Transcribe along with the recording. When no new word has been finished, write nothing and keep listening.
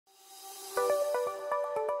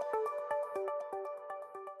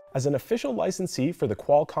As an official licensee for the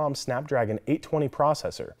Qualcomm Snapdragon 820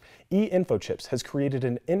 processor, Einfochips has created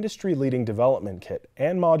an industry-leading development kit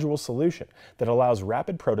and module solution that allows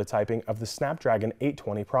rapid prototyping of the Snapdragon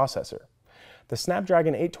 820 processor. The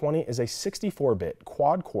Snapdragon 820 is a 64-bit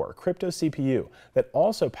quad-core crypto CPU that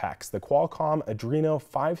also packs the Qualcomm Adreno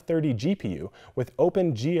 530 GPU with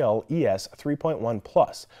OpenGL ES 3.1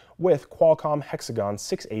 Plus with Qualcomm Hexagon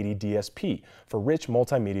 680 DSP for rich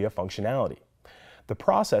multimedia functionality. The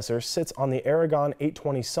processor sits on the Aragon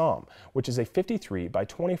 820 SOM, which is a 53 by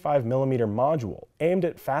 25 mm module aimed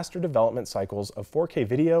at faster development cycles of 4K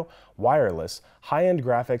video, wireless, high-end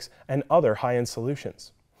graphics, and other high-end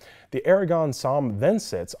solutions. The Aragon SOM then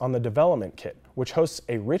sits on the development kit, which hosts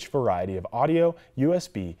a rich variety of audio,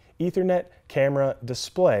 USB, Ethernet, camera,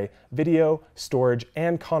 display, video, storage,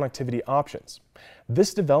 and connectivity options.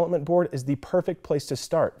 This development board is the perfect place to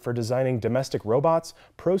start for designing domestic robots,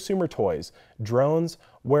 prosumer toys, drones,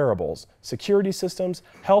 wearables, security systems,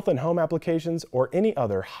 health and home applications, or any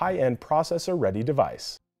other high-end processor-ready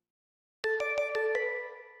device.